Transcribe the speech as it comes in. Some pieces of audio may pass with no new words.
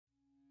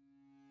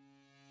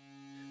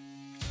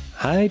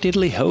Hi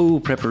diddly ho,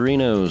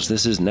 Prepperinos.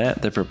 This is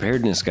Nat, the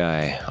Preparedness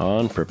Guy,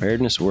 on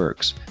Preparedness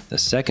Works, the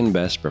second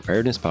best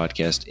preparedness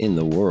podcast in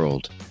the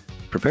world.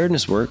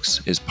 Preparedness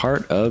Works is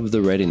part of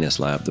the Readiness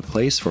Lab, the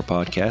place for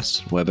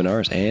podcasts,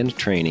 webinars, and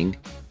training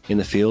in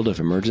the field of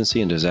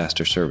emergency and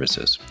disaster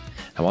services.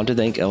 I want to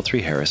thank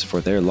L3Harris for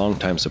their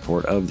longtime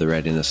support of the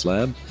Readiness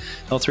Lab.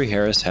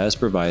 L3Harris has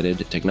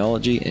provided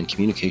technology and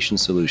communication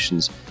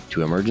solutions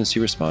to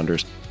emergency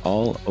responders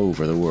all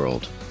over the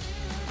world.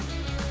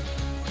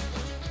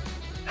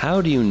 How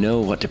do you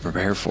know what to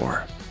prepare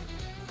for?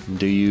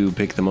 Do you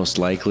pick the most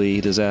likely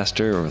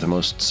disaster or the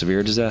most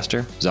severe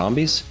disaster?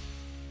 Zombies?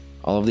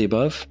 All of the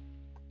above?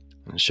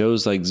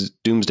 Shows like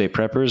Doomsday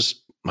Preppers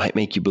might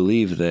make you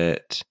believe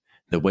that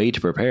the way to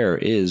prepare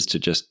is to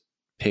just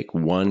pick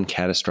one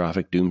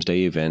catastrophic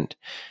doomsday event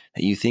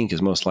that you think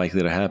is most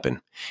likely to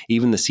happen.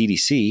 Even the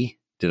CDC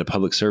did a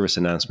public service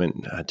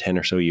announcement 10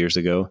 or so years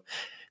ago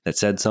that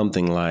said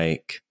something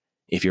like,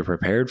 if you're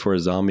prepared for a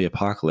zombie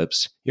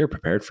apocalypse, you're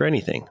prepared for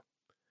anything.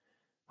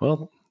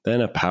 Well,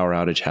 then a power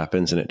outage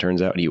happens and it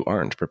turns out you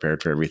aren't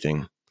prepared for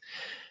everything.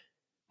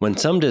 When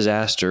some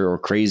disaster or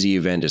crazy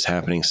event is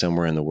happening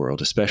somewhere in the world,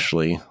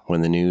 especially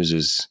when the news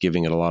is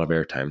giving it a lot of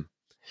airtime,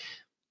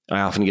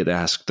 I often get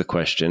asked the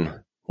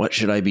question, what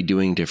should I be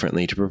doing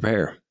differently to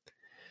prepare?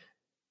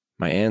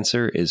 My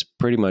answer is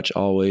pretty much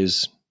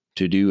always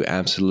to do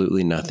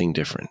absolutely nothing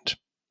different.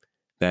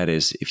 That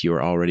is, if you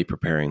are already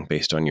preparing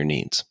based on your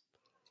needs.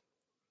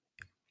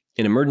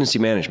 In emergency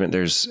management,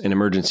 there's an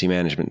emergency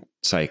management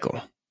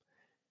cycle.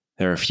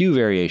 There are a few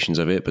variations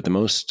of it, but the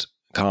most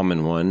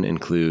common one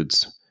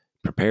includes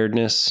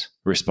preparedness,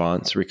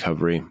 response,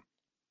 recovery,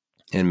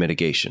 and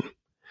mitigation.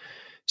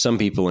 Some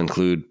people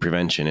include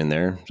prevention in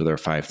there, so there are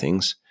 5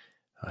 things.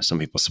 Some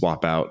people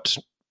swap out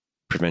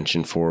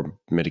prevention for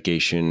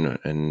mitigation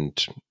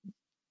and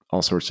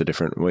all sorts of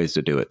different ways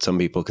to do it. Some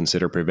people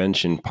consider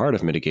prevention part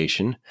of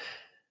mitigation,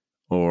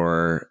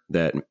 or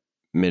that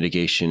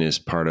mitigation is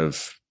part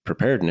of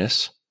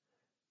preparedness.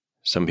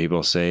 Some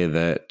people say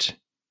that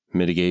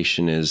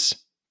mitigation is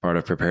part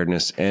of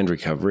preparedness and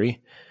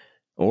recovery,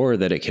 or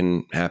that it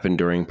can happen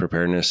during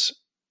preparedness,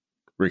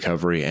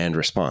 recovery, and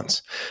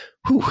response.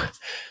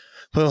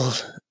 Well,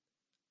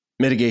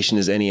 mitigation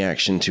is any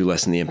action to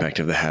lessen the impact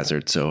of the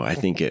hazard, so I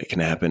think it can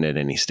happen at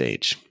any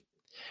stage.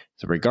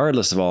 So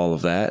regardless of all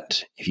of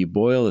that, if you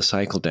boil the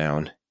cycle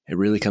down, it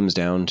really comes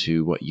down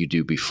to what you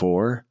do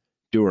before,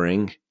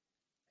 during,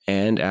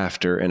 and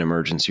after an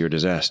emergency or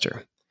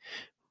disaster.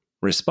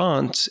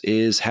 Response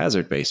is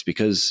hazard-based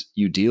because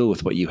you deal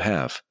with what you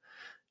have,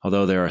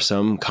 although there are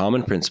some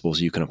common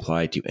principles you can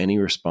apply to any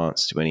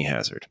response to any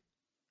hazard.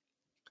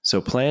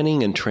 So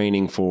planning and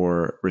training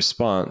for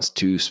response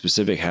to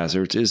specific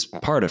hazards is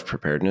part of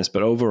preparedness,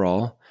 but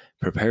overall,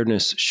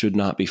 preparedness should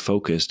not be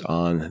focused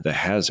on the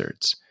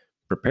hazards.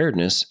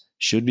 Preparedness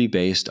should be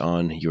based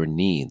on your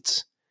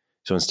needs.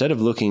 So instead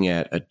of looking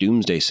at a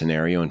doomsday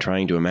scenario and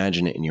trying to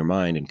imagine it in your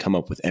mind and come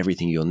up with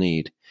everything you'll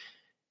need,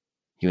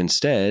 you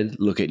instead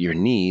look at your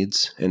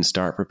needs and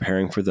start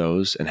preparing for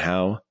those and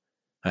how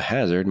a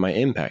hazard might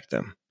impact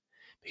them.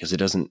 Because it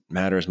doesn't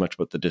matter as much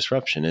what the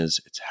disruption is,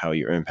 it's how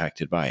you're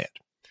impacted by it.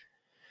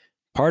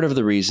 Part of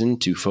the reason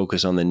to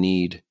focus on the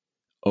need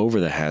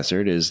over the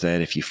hazard is that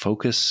if you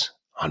focus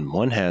on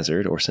one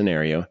hazard or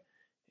scenario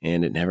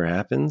and it never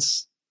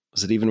happens,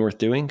 is it even worth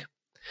doing?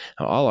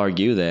 Now, I'll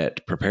argue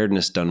that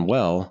preparedness done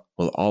well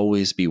will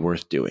always be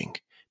worth doing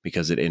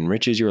because it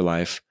enriches your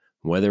life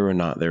whether or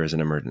not there is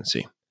an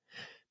emergency.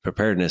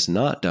 Preparedness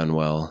not done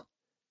well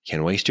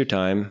can waste your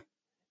time,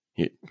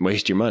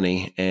 waste your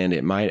money, and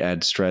it might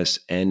add stress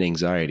and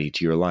anxiety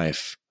to your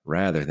life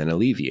rather than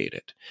alleviate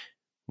it,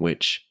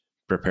 which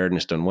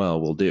preparedness done well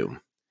will do.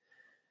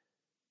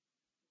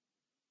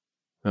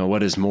 Now,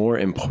 what is more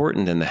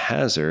important than the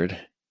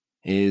hazard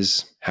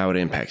is how it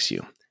impacts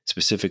you,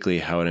 specifically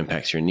how it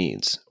impacts your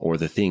needs or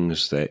the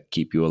things that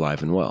keep you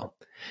alive and well.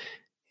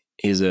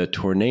 Is a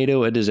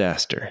tornado a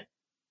disaster?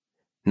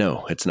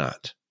 No, it's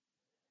not.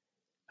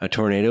 A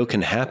tornado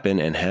can happen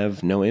and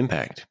have no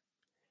impact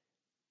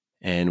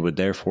and would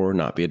therefore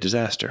not be a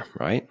disaster,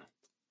 right?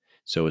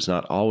 So it's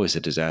not always a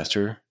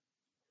disaster.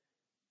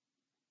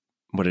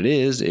 What it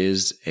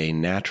is a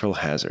natural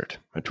hazard.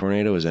 A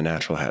tornado is a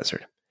natural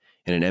hazard.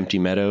 In an empty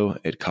meadow,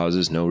 it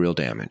causes no real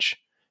damage.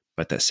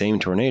 But that same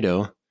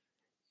tornado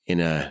in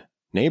a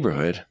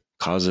neighborhood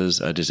causes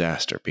a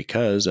disaster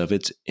because of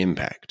its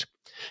impact.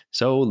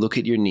 So look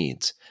at your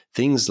needs.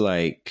 Things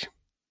like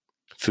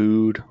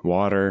food,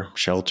 water,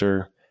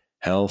 shelter,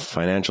 health,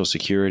 financial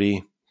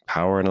security,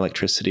 power and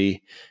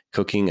electricity,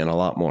 cooking, and a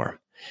lot more.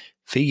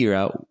 Figure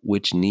out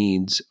which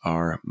needs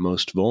are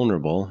most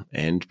vulnerable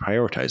and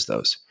prioritize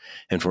those.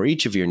 And for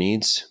each of your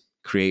needs,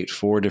 create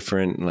 4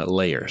 different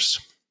layers.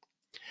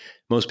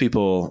 Most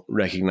people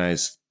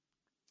recognize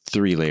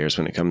 3 layers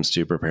when it comes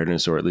to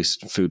preparedness, or at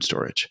least food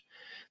storage.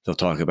 They'll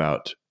talk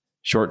about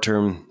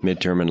short-term,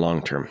 mid-term, and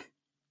long-term.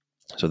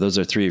 So those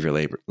are 3 of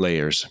your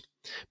layers.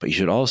 But you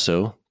should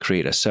also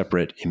create a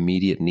separate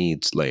immediate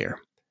needs layer.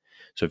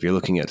 So if you're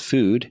looking at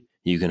food,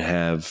 you can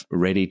have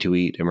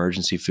ready-to-eat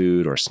emergency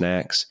food or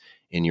snacks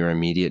in your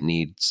immediate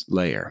needs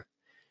layer.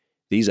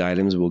 These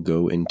items will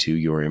go into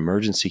your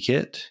emergency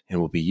kit and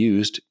will be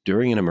used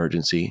during an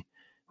emergency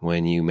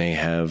when you may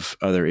have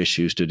other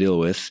issues to deal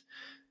with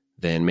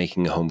than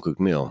making a home-cooked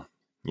meal.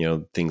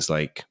 Things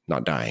like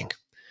not dying.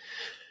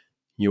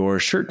 Your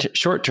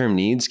short-term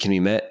needs can be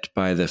met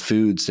by the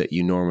foods that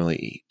you normally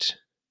eat.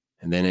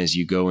 And then as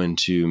you go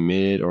into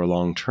mid or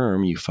long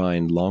term, you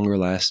find longer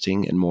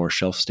lasting and more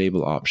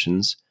shelf-stable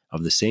options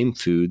of the same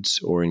foods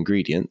or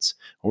ingredients,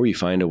 or you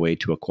find a way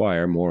to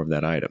acquire more of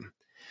that item.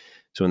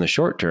 So in the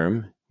short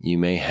term, you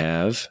may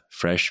have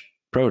fresh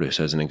produce,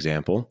 as an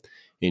example,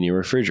 in your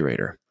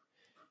refrigerator.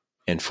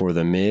 And for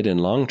the mid and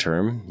long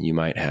term, you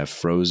might have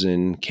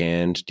frozen,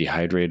 canned,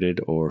 dehydrated,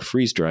 or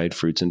freeze-dried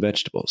fruits and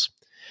vegetables.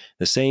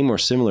 The same or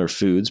similar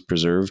foods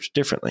preserved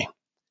differently.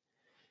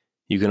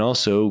 You can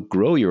also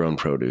grow your own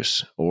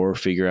produce or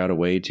figure out a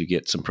way to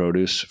get some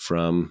produce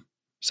from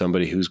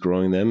somebody who's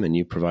growing them and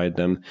you provide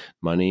them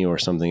money or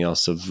something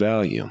else of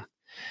value.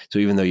 So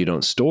even though you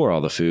don't store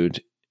all the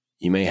food,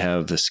 you may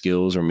have the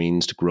skills or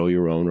means to grow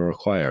your own or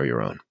acquire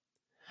your own.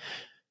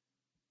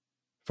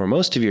 For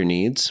most of your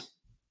needs,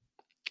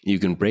 you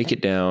can break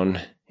it down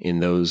in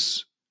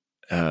those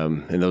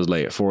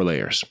 4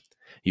 layers.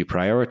 You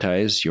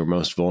prioritize your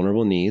most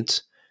vulnerable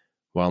needs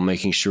while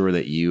making sure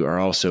that you are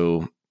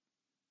also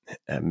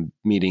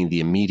meeting the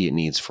immediate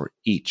needs for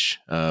each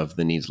of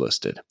the needs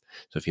listed.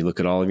 So if you look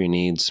at all of your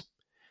needs,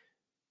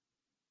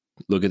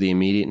 look at the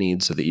immediate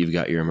needs so that you've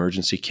got your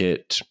emergency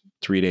kit,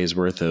 3 days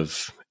worth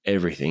of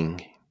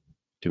everything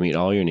to meet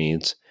all your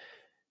needs,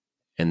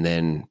 and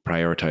then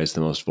prioritize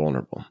the most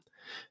vulnerable.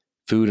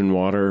 Food and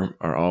water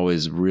are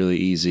always really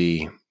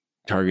easy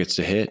targets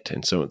to hit,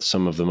 and so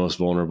some of the most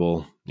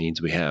vulnerable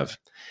needs we have,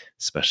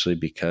 especially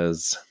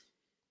because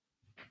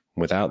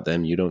without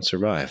them, you don't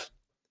survive.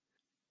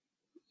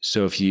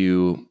 So if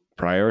you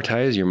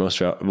prioritize your most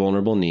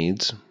vulnerable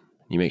needs,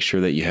 you make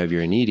sure that you have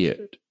your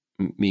immediate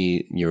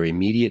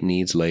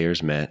needs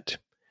layers met.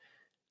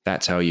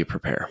 That's how you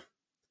prepare.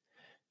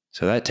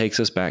 So that takes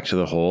us back to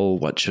the whole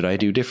 "what should I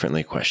do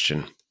differently"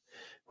 question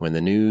when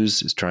the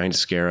news is trying to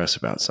scare us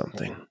about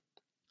something.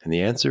 And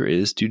the answer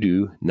is to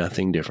do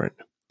nothing different.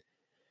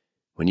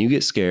 When you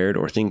get scared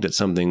or think that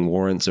something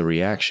warrants a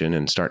reaction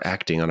and start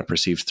acting on a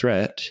perceived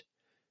threat,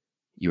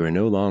 you are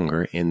no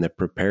longer in the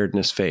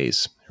preparedness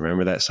phase.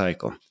 Remember that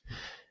cycle.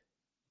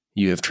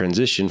 You have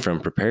transitioned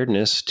from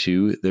preparedness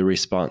to the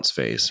response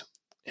phase.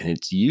 And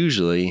it's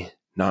usually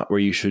not where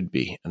you should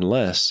be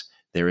unless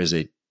there is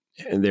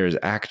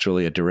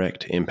actually a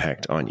direct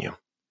impact on you.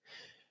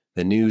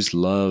 The news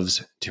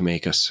loves to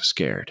make us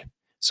scared.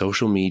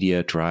 Social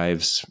media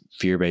drives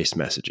fear-based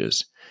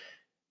messages.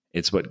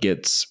 It's what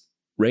gets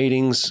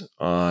ratings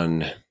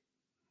on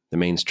the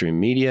mainstream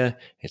media.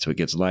 It's what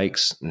gets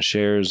likes and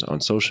shares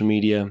on social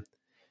media.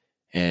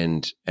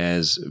 And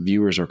as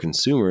viewers or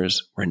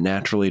consumers, we're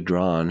naturally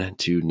drawn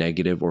to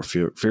negative or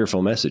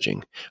fearful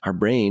messaging. Our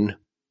brain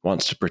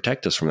wants to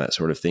protect us from that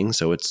sort of thing,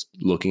 so it's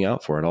looking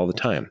out for it all the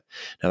time.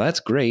 Now, that's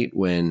great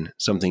when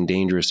something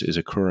dangerous is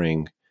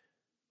occurring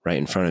right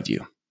in front of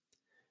you.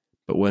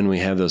 But when we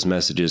have those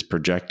messages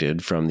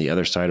projected from the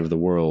other side of the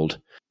world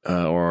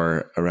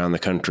or around the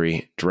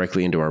country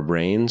directly into our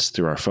brains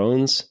through our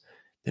phones,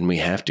 then we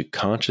have to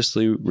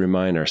consciously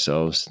remind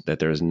ourselves that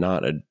there is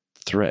not a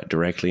threat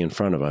directly in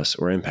front of us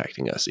or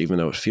impacting us, even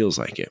though it feels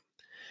like it.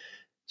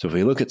 So if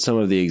we look at some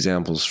of the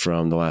examples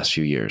from the last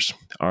few years,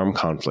 armed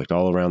conflict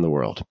all around the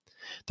world,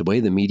 the way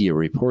the media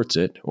reports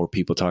it, or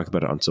people talk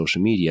about it on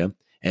social media,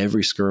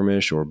 every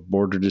skirmish or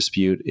border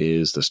dispute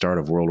is the start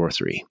of World War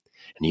III.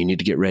 And you need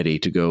to get ready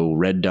to go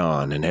Red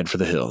Dawn and head for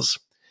the hills.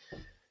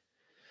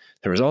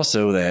 There was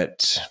also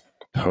that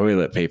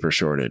toilet paper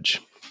shortage.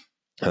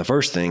 The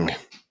first thing,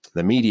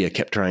 the media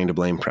kept trying to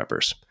blame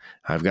preppers.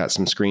 I've got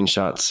some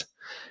screenshots,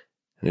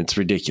 and it's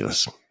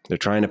ridiculous. They're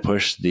trying to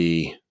push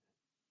the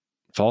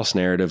false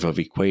narrative of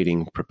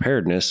equating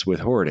preparedness with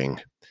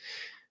hoarding.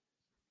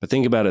 But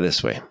think about it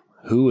this way.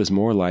 Who is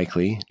more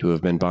likely to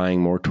have been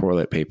buying more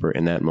toilet paper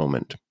in that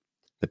moment?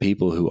 The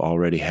people who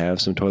already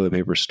have some toilet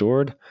paper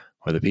stored,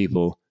 or the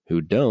people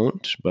who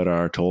don't, but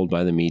are told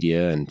by the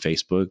media and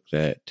Facebook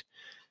that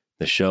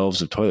the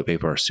shelves of toilet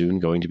paper are soon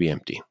going to be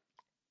empty?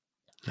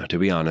 Now, to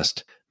be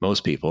honest,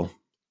 most people,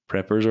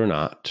 preppers or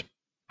not,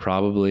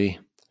 probably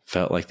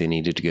felt like they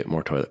needed to get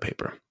more toilet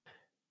paper.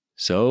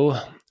 So,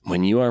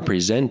 when you are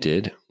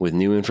presented with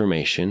new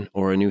information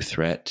or a new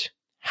threat,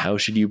 how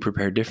should you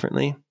prepare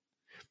differently?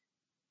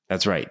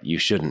 That's right, you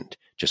shouldn't.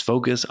 Just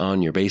focus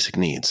on your basic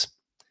needs.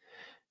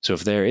 So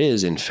if there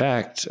is, in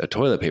fact, a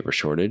toilet paper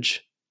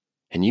shortage,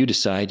 and you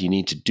decide you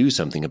need to do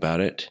something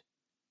about it,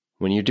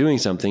 when you're doing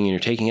something and you're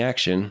taking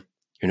action,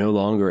 you're no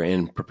longer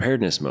in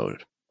preparedness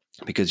mode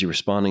because you're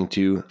responding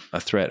to a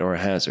threat or a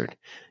hazard.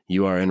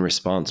 You are in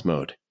response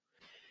mode.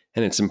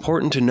 And it's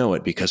important to know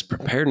it because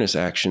preparedness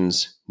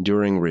actions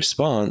during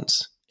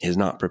response is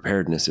not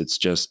preparedness, it's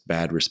just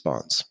bad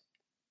response.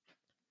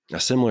 A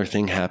similar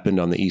thing happened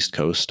on the East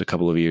Coast a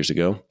couple of years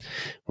ago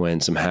when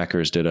some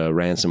hackers did a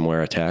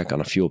ransomware attack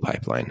on a fuel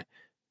pipeline,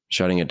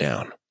 shutting it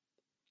down.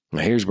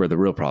 Now, here's where the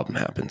real problem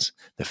happens.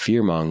 The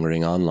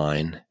fear-mongering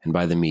online and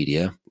by the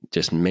media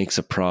just makes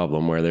a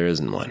problem where there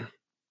isn't one.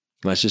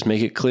 Let's just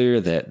make it clear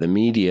that the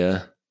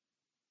media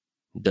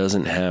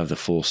doesn't have the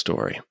full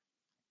story.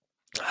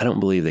 I don't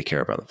believe they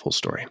care about the full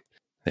story.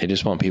 They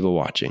just want people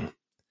watching.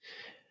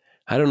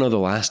 I don't know the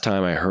last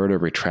time I heard a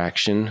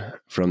retraction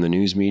from the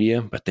news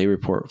media, but they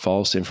report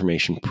false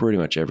information pretty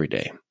much every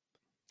day.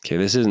 Okay,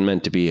 this isn't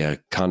meant to be a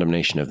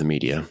condemnation of the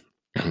media.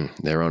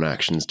 Their own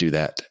actions do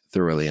that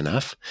thoroughly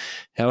enough.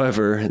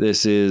 However,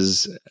 this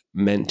is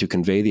meant to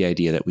convey the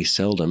idea that we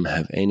seldom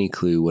have any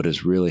clue what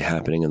is really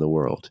happening in the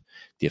world.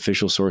 The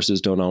official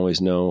sources don't always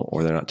know,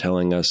 or they're not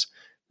telling us.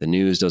 The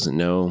news doesn't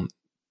know.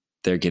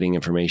 They're getting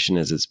information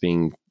as it's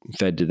being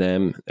fed to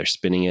them. They're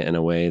spinning it in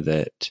a way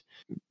that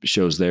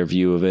shows their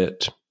view of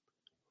it.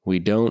 We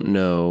don't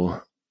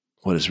know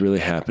what is really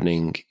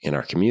happening in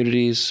our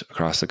communities,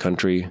 across the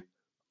country,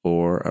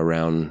 or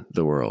around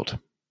the world.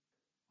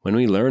 When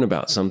we learn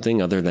about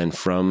something other than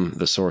from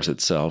the source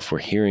itself, we're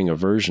hearing a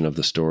version of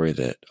the story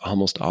that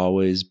almost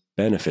always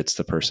benefits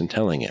the person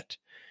telling it.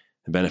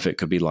 The benefit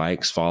could be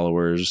likes,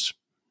 followers,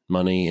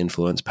 money,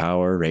 influence,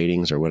 power,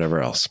 ratings, or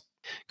whatever else.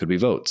 Could be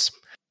votes.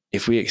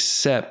 If we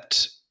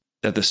accept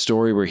that the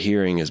story we're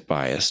hearing is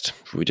biased,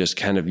 if we just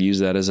kind of use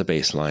that as a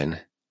baseline,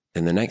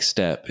 then the next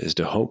step is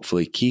to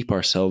hopefully keep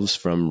ourselves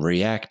from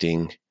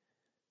reacting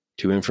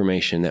to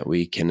information that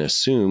we can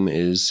assume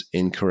is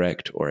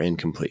incorrect or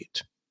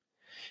incomplete.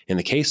 In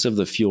the case of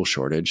the fuel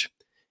shortage,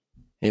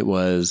 it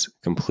was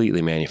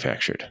completely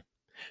manufactured.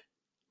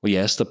 Well,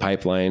 yes, the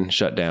pipeline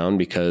shut down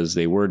because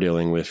they were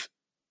dealing with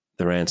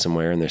the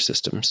ransomware in their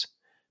systems,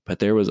 but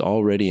there was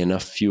already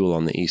enough fuel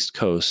on the East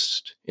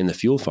Coast in the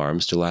fuel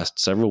farms to last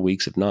several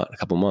weeks, if not a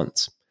couple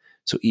months.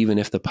 So even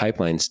if the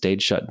pipeline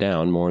stayed shut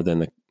down more than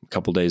the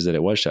couple days that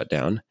it was shut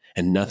down,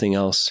 and nothing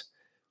else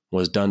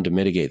was done to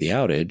mitigate the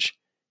outage,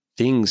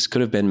 things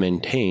could have been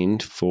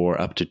maintained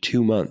for up to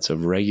 2 months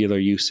of regular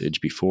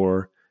usage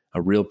before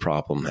a real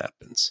problem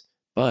happens.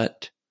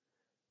 But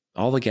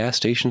all the gas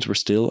stations were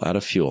still out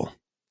of fuel.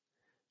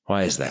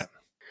 Why is that?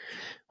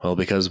 Well,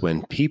 because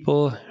when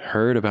people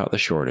heard about the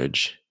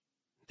shortage,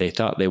 they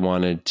thought they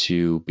wanted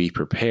to be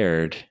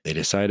prepared. They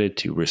decided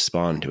to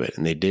respond to it,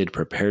 and they did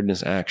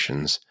preparedness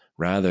actions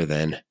rather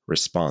than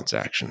response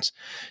actions.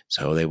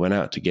 So they went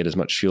out to get as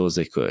much fuel as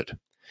they could.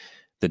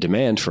 The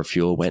demand for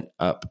fuel went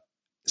up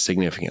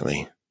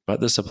significantly,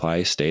 but the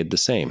supply stayed the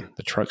same.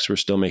 The trucks were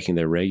still making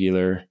their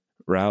regular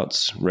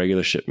routes,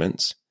 regular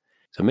shipments.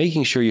 So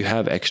making sure you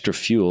have extra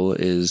fuel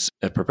is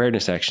a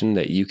preparedness action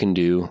that you can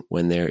do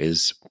when there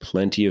is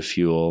plenty of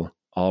fuel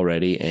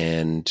already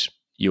and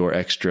your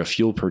extra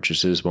fuel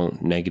purchases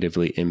won't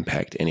negatively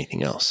impact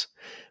anything else.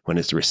 When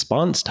it's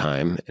response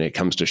time and it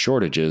comes to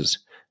shortages,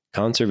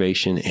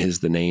 conservation is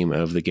the name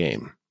of the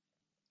game.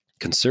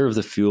 Conserve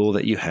the fuel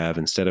that you have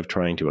instead of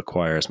trying to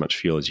acquire as much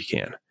fuel as you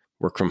can.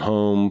 Work from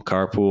home,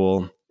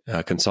 carpool,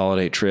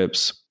 consolidate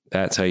trips.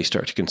 That's how you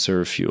start to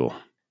conserve fuel.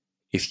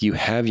 If you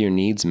have your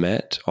needs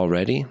met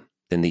already,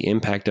 then the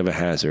impact of a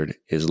hazard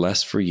is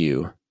less for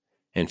you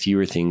and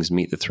fewer things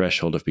meet the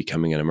threshold of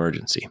becoming an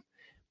emergency.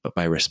 But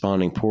by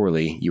responding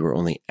poorly, you are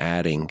only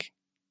adding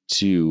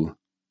to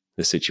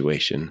the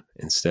situation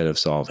instead of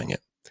solving it.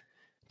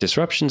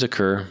 Disruptions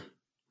occur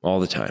all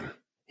the time.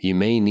 You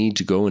may need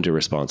to go into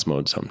response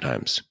mode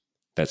sometimes.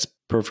 That's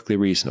perfectly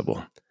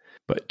reasonable.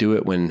 But do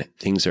it when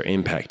things are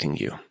impacting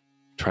you.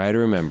 Try to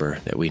remember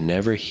that we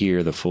never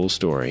hear the full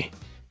story,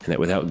 and that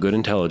without good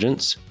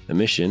intelligence, the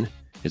mission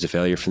is a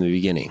failure from the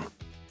beginning.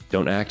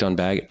 Don't act on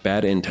bad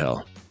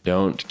intel.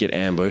 Don't get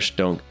ambushed.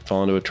 Don't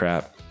fall into a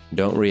trap.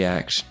 Don't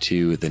react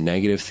to the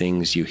negative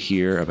things you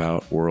hear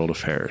about world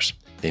affairs.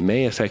 They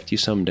may affect you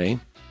someday,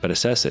 but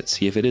assess it.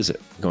 See if it is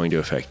going to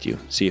affect you.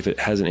 See if it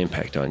has an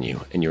impact on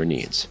you and your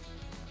needs.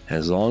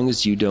 As long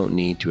as you don't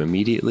need to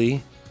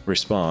immediately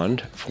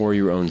respond for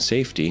your own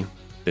safety,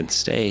 then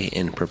stay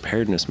in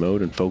preparedness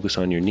mode and focus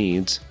on your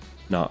needs,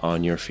 not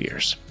on your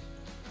fears.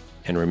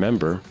 And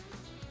remember,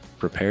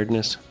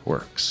 preparedness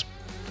works.